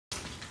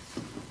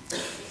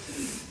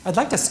I'd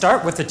like to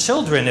start with the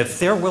children if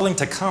they're willing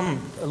to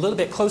come a little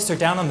bit closer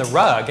down on the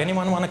rug.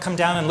 Anyone want to come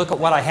down and look at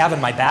what I have in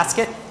my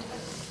basket?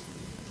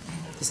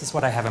 This is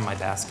what I have in my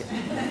basket.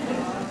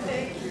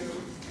 Thank you.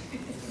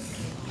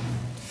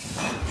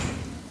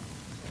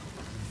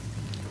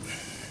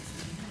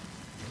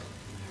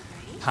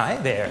 Hi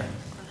there.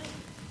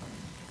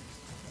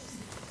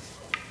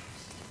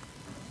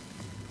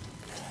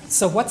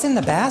 So what's in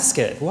the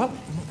basket?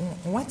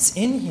 What's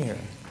in here?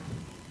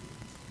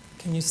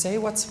 Can you say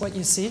what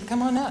you see?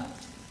 Come on up.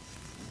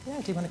 Yeah,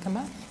 do you want to come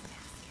up?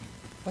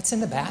 What's in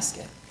the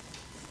basket?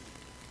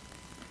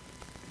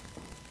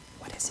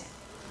 What is it?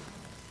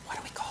 What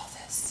do we call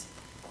this?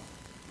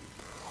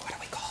 What do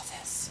we call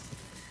this?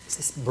 Is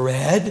this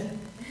bread?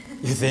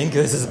 You think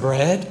this is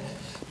bread?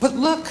 But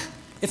look,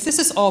 if this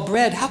is all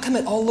bread, how come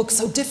it all looks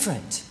so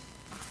different?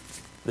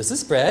 This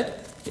is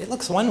bread. It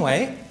looks one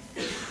way.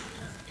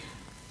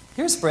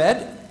 Here's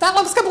bread. That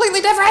looks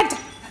completely different.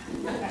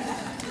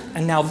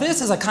 And now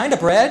this is a kind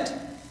of bread,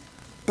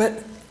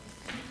 but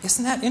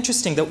isn't that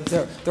interesting that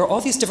there are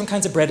all these different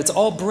kinds of bread? It's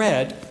all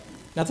bread.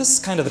 Now this is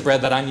kind of the bread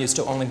that I'm used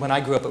to, only when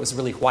I grew up it was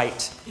really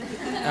white.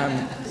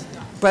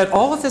 But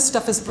all of this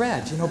stuff is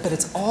bread, but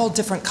it's all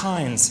different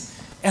kinds.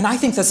 And I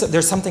think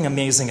there's something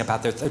amazing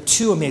about that. There are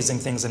two amazing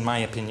things in my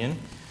opinion.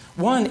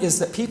 One is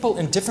that people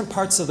in different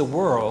parts of the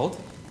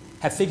world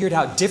have figured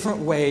out different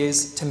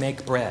ways to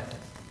make bread.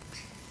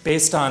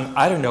 Based on,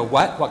 I don't know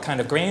what kind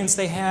of grains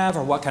they have,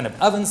 or what kind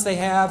of ovens they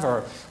have,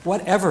 or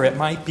whatever it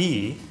might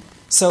be.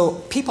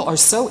 So people are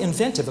so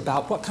inventive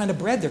about what kind of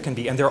bread there can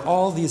be, and there are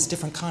all these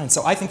different kinds.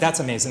 So I think that's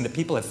amazing that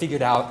people have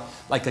figured out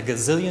like a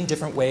gazillion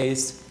different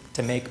ways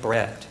to make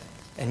bread.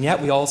 And yet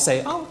we all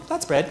say, oh,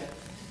 that's bread.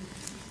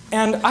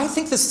 And I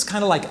think this is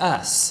kind of like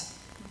us.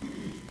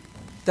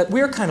 That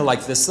we're kind of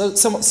like this. So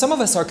some of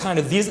us are kind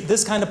of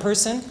this kind of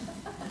person,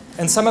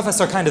 and some of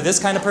us are kind of this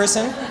kind of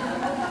person.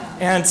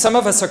 And some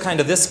of us are kind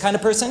of this kind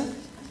of person,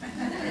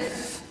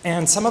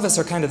 and some of us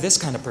are kind of this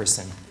kind of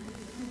person.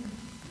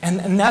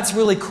 And that's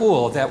really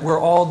cool, that we're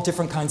all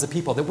different kinds of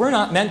people, that we're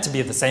not meant to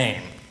be the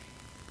same.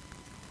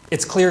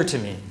 It's clear to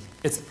me,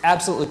 it's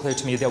absolutely clear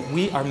to me that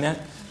we are meant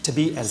to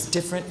be as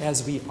different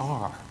as we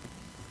are.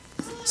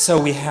 So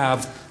we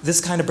have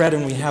this kind of bread,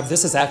 and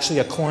this is actually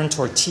a corn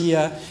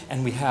tortilla,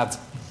 and we have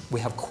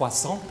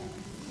croissant,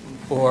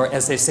 or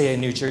as they say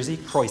in New Jersey,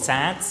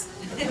 croissants.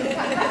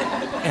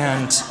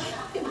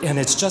 And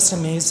it's just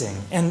amazing.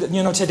 And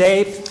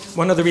today,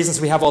 one of the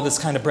reasons we have all this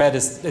kind of bread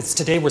is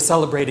today we're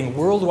celebrating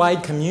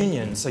worldwide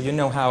communion. So you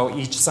know how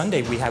each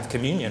Sunday we have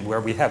communion,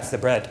 where we have the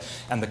bread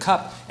and the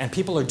cup, and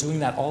people are doing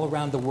that all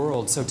around the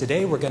world. So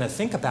today we're going to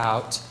think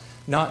about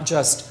not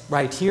just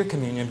right here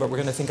communion, but we're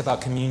going to think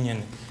about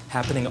communion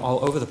happening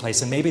all over the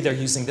place. And maybe they're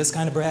using this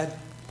kind of bread,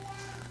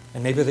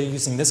 and maybe they're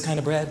using this kind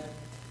of bread,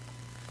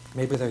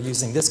 maybe they're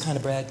using this kind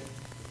of bread.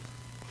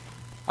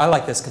 I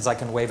like this because I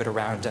can wave it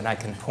around and I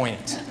can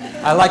point.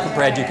 I like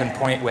bread you can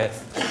point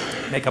with,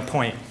 make a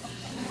point.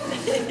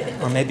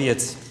 Or maybe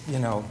it's,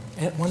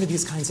 one of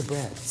these kinds of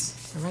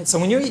breads. All right? So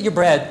when you eat your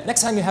bread,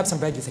 next time you have some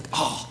bread, you think,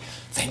 oh,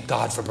 thank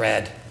God for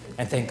bread.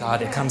 And thank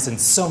God it comes in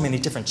so many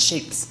different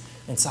shapes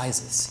and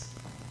sizes.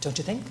 Don't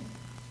you think?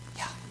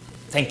 Yeah.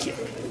 Thank you.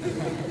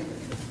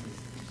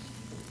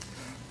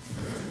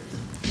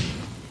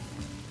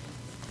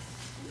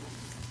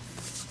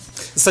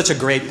 Such a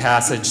great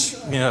passage,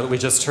 that we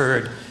just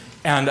heard,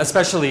 and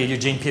especially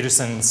Eugene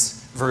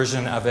Peterson's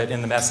version of it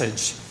in the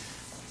Message.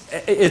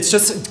 It's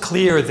just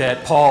clear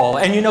that Paul,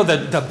 and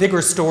the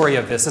bigger story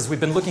of this, as we've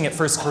been looking at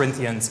 1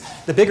 Corinthians,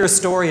 the bigger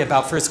story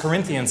about 1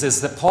 Corinthians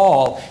is that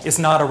Paul is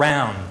not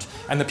around,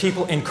 and the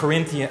people in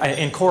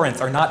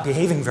Corinth are not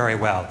behaving very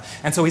well,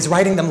 and so he's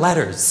writing them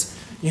letters.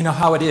 You know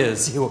how it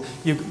is.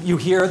 You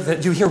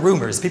hear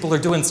rumors, people are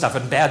doing stuff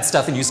and bad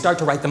stuff, and you start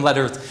to write them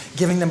letters,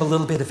 giving them a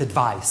little bit of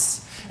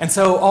advice. And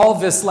so all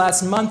this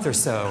last month or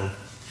so,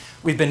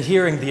 we've been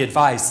hearing the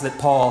advice that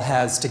Paul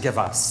has to give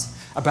us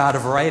about a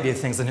variety of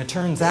things. And it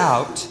turns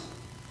out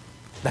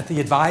that the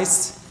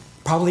advice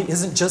probably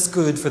isn't just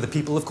good for the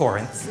people of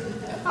Corinth,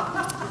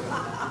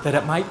 that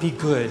it might be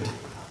good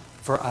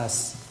for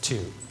us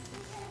too.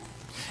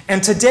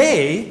 And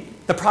today,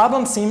 the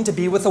problem seemed to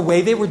be with the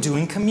way they were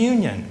doing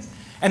communion.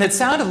 And it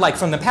sounded like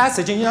from the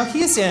passage, and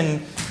he's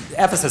in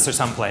Ephesus or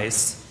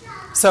someplace,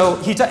 so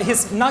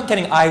he's not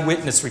getting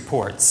eyewitness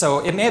reports. So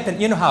it may have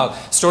been, how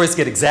stories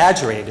get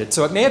exaggerated,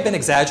 so it may have been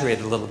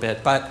exaggerated a little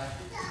bit, but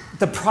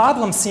the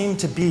problem seemed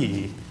to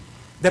be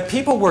that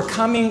people were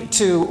coming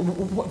to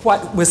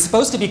what was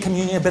supposed to be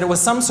communion, but it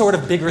was some sort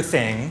of bigger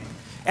thing,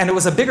 and it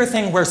was a bigger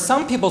thing where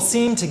some people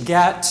seemed to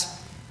get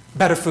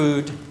better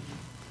food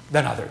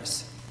than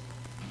others,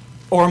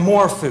 or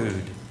more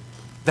food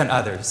than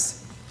others.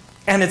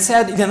 And it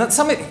said,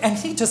 and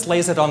he just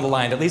lays it on the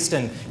line, at least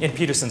in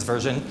Peterson's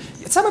version,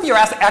 some of you are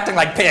acting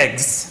like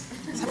pigs.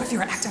 Some of you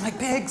are acting like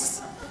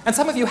pigs. And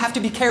some of you have to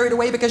be carried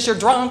away because you're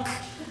drunk.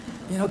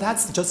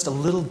 That's just a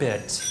little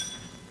bit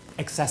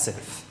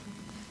excessive.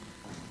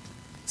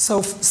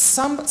 So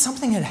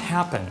something had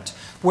happened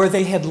where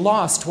they had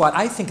lost what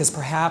I think is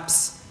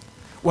perhaps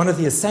one of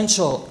the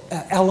essential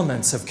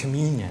elements of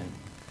communion,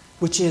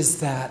 which is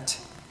that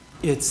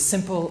it's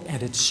simple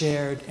and it's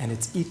shared and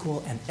it's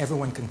equal and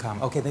everyone can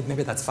come. Okay,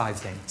 maybe that's 5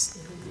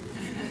 things.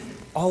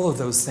 All of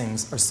those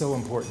things are so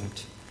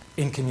important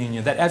in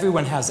communion, that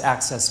everyone has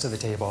access to the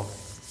table,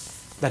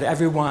 that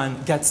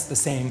everyone gets the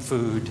same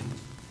food,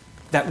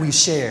 that we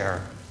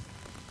share.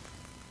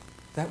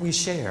 That we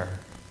share.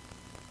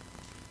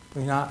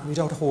 We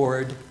don't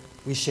hoard,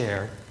 we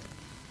share.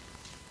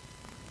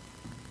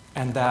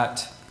 And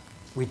that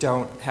we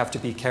don't have to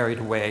be carried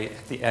away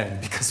at the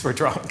end because we're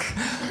drunk.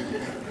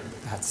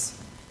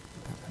 That's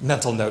a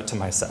mental note to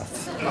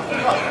myself.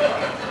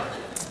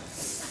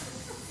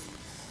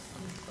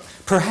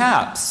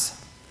 Perhaps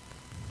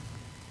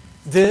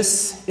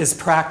this is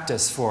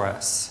practice for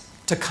us,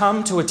 to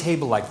come to a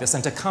table like this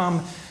and to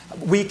come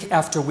week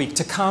after week.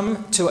 To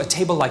come to a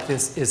table like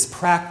this is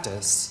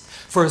practice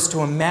for us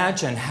to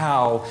imagine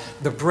how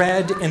the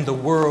bread in the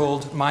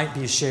world might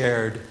be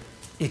shared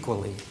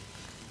equally.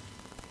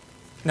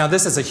 Now,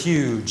 this is a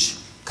huge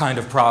kind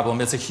of problem.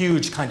 It's a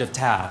huge kind of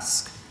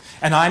task.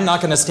 And I'm not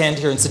going to stand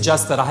here and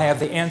suggest that I have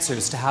the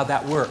answers to how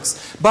that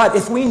works. But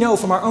if we know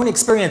from our own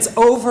experience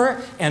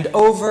over and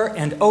over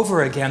and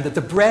over again that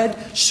the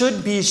bread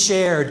should be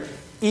shared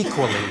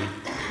equally,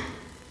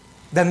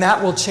 then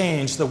that will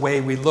change the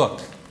way we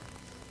look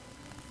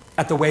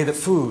at the way that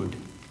food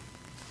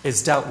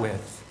is dealt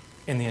with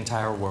in the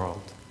entire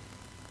world.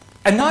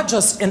 And not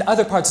just in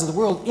other parts of the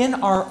world, in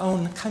our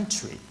own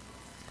country.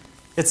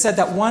 It's said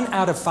that 1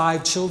 out of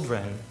 5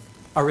 children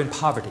are in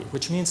poverty,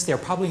 which means they're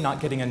probably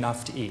not getting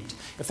enough to eat.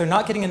 If they're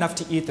not getting enough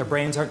to eat, their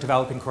brains aren't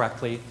developing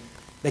correctly,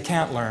 they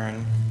can't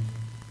learn,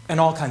 and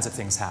all kinds of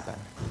things happen.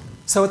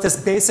 So at this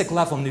basic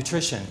level,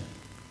 nutrition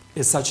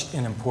is such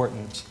an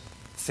important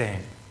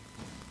thing.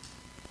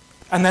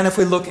 And then if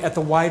we look at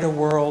the wider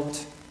world,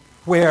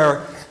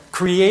 where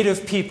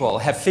creative people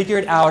have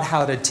figured out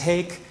how to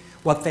take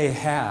what they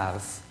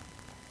have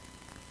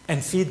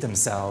and feed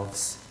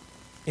themselves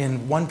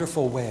in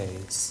wonderful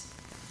ways.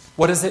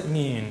 What does it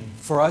mean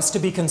for us to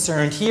be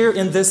concerned here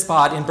in this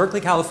spot in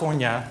Berkeley,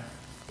 California,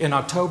 in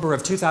October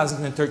of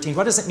 2013?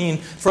 What does it mean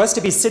for us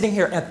to be sitting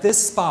here at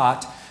this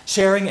spot,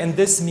 sharing in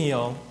this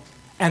meal,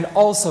 and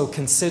also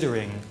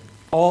considering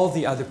all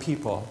the other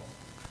people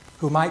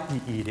who might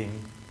be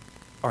eating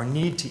or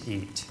need to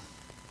eat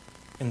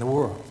in the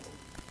world?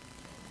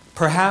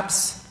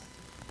 Perhaps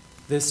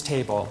this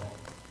table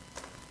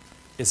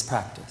is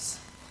practice.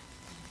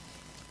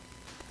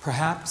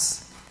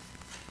 Perhaps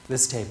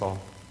this table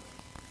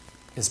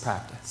is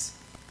practice.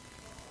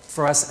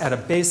 For us at a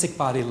basic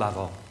body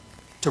level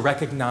to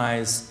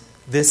recognize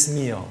this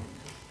meal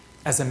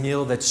as a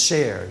meal that's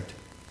shared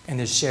and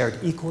is shared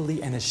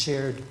equally and is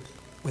shared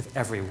with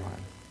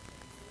everyone.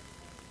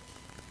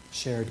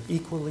 Shared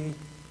equally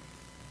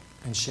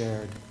and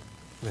shared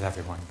with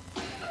everyone.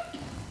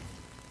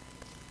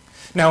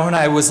 Now, when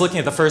I was looking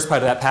at the first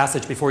part of that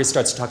passage before he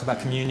starts to talk about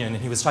communion,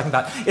 and he was talking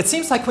about, it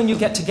seems like when you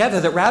get together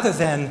that rather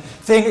than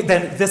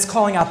this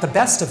calling out the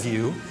best of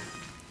you,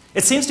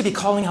 it seems to be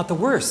calling out the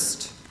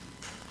worst.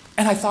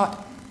 And I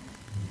thought,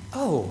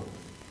 oh,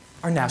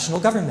 our national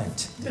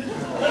government.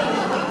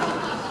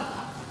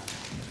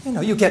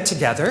 You get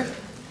together,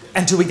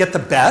 and do we get the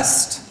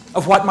best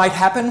of what might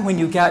happen when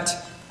you get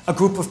a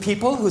group of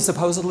people who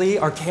supposedly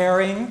are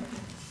carrying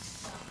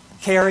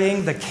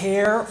the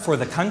care for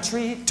the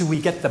country? Do we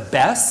get the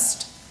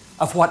best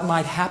of what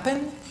might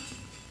happen?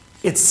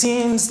 It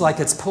seems like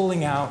it's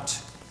pulling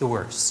out the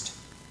worst.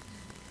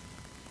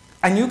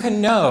 And you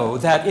can know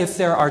that if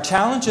there are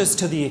challenges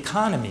to the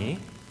economy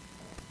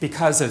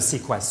because of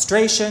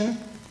sequestration,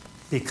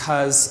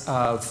 because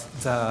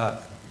of the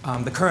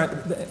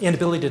current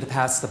inability to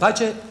pass the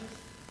budget,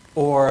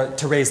 or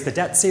to raise the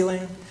debt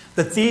ceiling,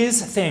 that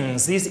these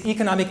things, these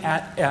economic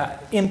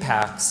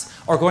impacts,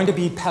 are going to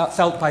be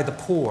felt by the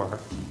poor,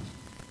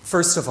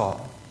 first of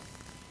all.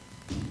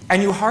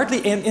 And you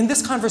hardly, in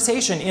this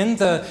conversation, in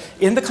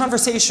the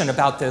conversation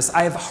about this,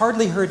 I have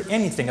hardly heard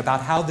anything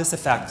about how this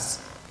affects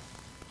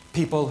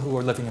people who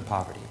are living in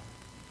poverty.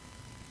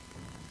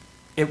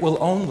 It will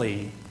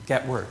only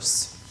get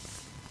worse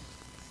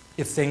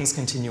if things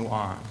continue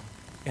on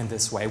in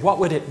this way. What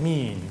would it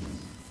mean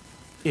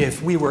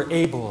if we were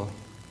able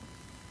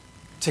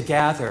to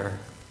gather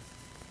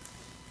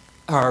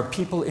our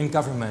people in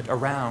government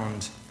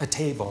around a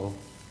table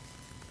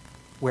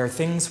where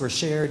things were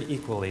shared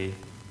equally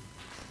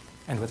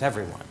and with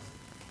everyone?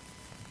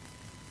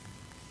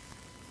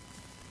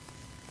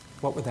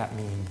 What would that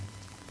mean?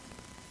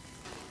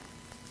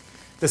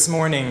 This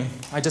morning,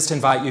 I just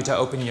invite you to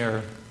open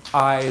your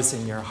eyes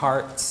and your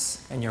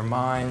hearts and your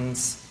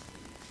minds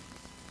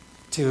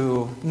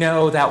to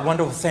know that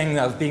wonderful thing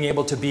of being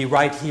able to be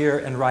right here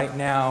and right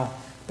now,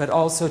 but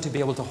also to be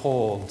able to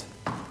hold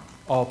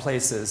all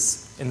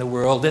places in the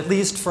world, at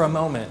least for a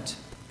moment,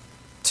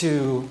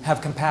 to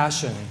have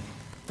compassion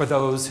for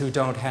those who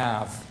don't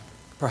have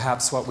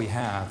perhaps what we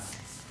have,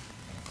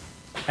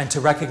 and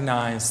to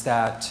recognize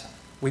that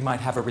we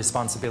might have a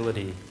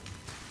responsibility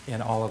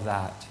in all of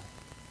that,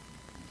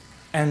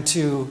 and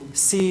to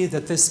see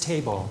that this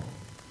table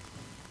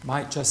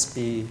might just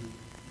be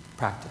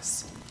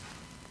practice.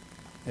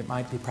 It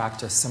might be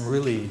practice, some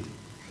really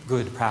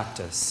good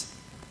practice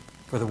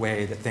for the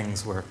way that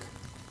things work.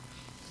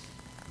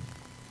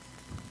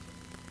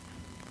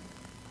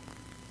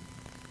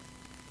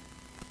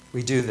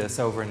 We do this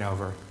over and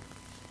over.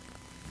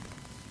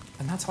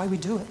 And that's why we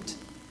do it,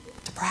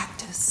 to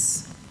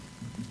practice.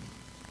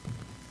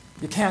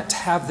 You can't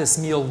have this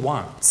meal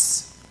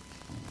once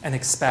and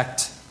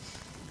expect.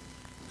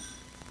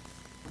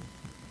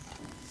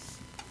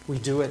 We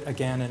do it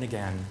again and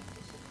again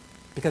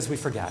because we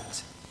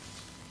forget.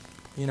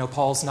 You know,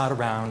 Paul's not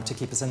around to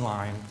keep us in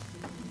line.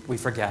 We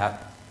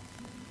forget.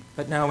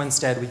 But now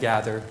instead we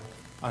gather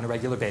on a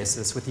regular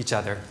basis with each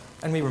other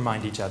and we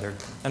remind each other.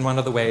 And one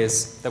of the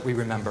ways that we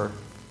remember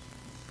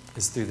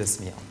is through this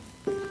meal.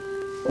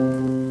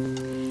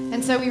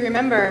 And so we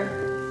remember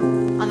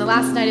on the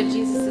last night of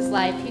Jesus'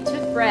 life, he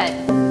took bread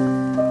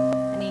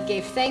and he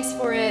gave thanks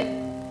for it,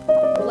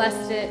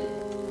 blessed it,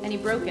 and he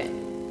broke it.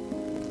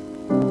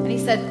 And he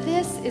said,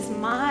 "This is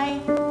my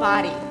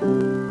body,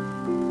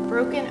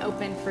 broken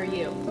open for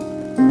you.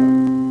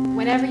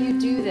 Whenever you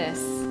do this,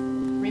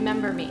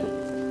 remember me."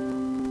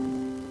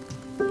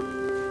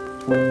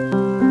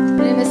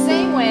 And in the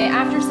same way,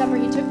 after supper,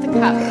 he took the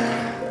cup.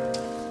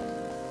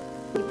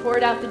 He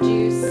poured out the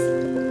juice,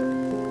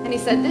 and he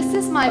said, "This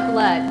is my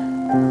blood,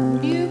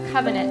 new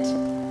covenant,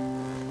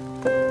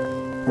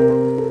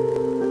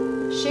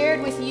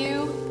 shared with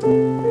you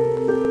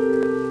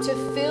to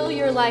fill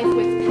your life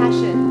with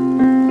passion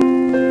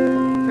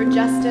for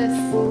justice,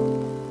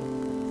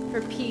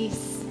 for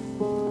peace.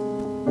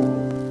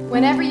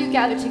 Whenever you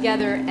gather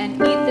together and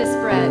eat this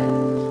bread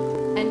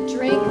and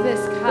drink this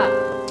cup,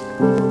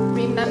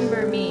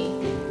 remember me.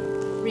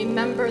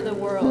 Remember the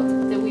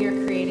world that we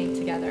are creating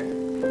together."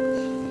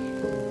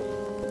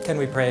 Can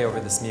we pray over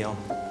this meal?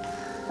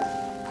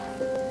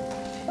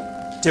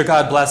 Dear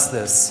God, bless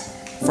this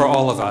for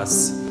all of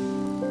us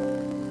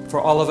and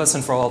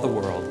for all the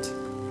world,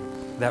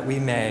 that we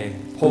may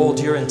hold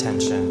your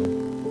intention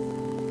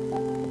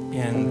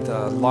in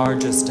the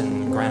largest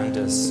and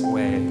grandest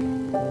way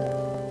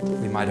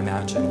we might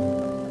imagine.